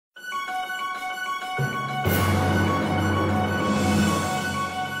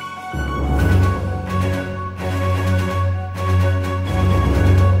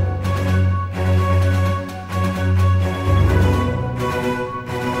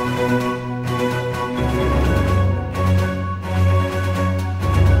Good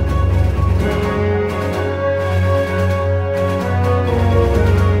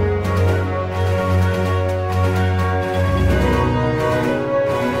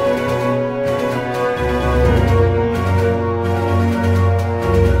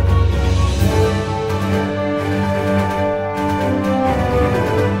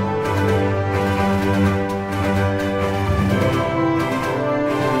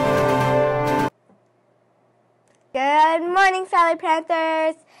morning, Sally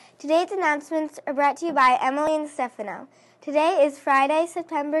Panthers! Today's announcements are brought to you by Emily and Stefano. Today is Friday,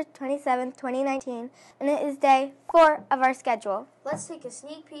 September 27th, 2019, and it is day 4 of our schedule. Let's take a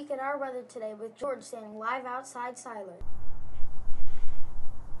sneak peek at our weather today with George standing live outside Siler.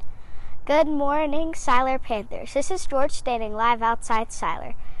 Good morning, Siler Panthers. This is George standing live outside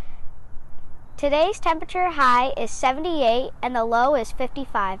Siler. Today's temperature high is 78 and the low is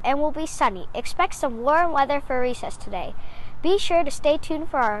 55 and will be sunny. Expect some warm weather for recess today. Be sure to stay tuned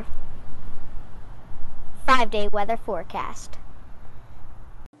for our 5-day weather forecast.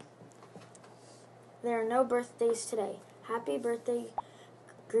 There are no birthdays today. Happy birthday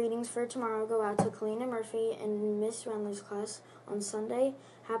greetings for tomorrow go out to Kalina Murphy in Miss Rendler's class. On Sunday,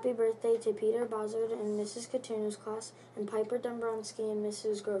 happy birthday to Peter Bozzard in Mrs. Katuna's class and Piper Dombrowski in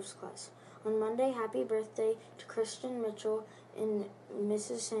Mrs. Grove's class. On Monday, happy birthday to Christian Mitchell in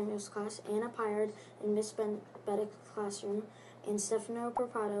Mrs. Samuel's class, Anna Pyard in Miss Beddick's classroom, and Stefano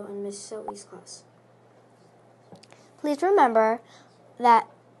Propato in Miss Sotley's class. Please remember that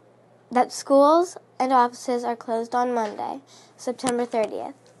schools and offices are closed on Monday, September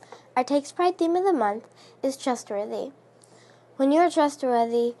 30th. Our Takes Pride theme of the month is trustworthy. When you are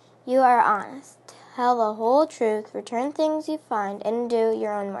trustworthy, you are honest. Tell the whole truth, return things you find, and do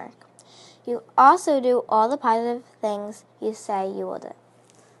your own work. You also do all the positive things you say you will do.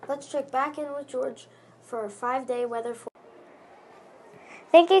 Let's check back in with George for our 5-day weather forecast.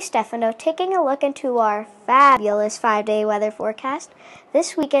 Thank you, Stefano. Taking a look into our fabulous 5-day weather forecast,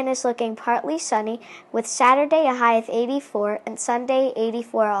 this weekend is looking partly sunny with Saturday a high of 84 and Sunday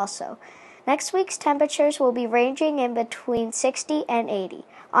 84 also. Next week's temperatures will be ranging in between 60 and 80.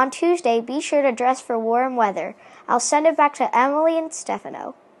 On Tuesday, be sure to dress for warm weather. I'll send it back to Emily and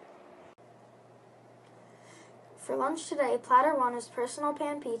Stefano. For lunch today, platter 1 is personal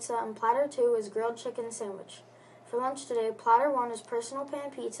pan pizza and platter 2 is grilled chicken sandwich. For lunch today, platter 1 is personal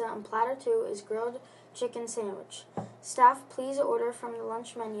pan pizza and platter 2 is grilled chicken sandwich. Staff, please order from the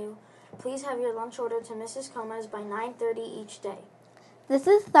lunch menu. Please have your lunch order to Mrs. Gomez by 9:30 each day. This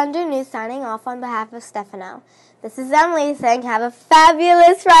is Thunder News signing off on behalf of Stefano. This is Emily saying have a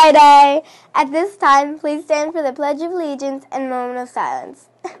fabulous Friday. At this time, please stand for the Pledge of Allegiance and moment of silence.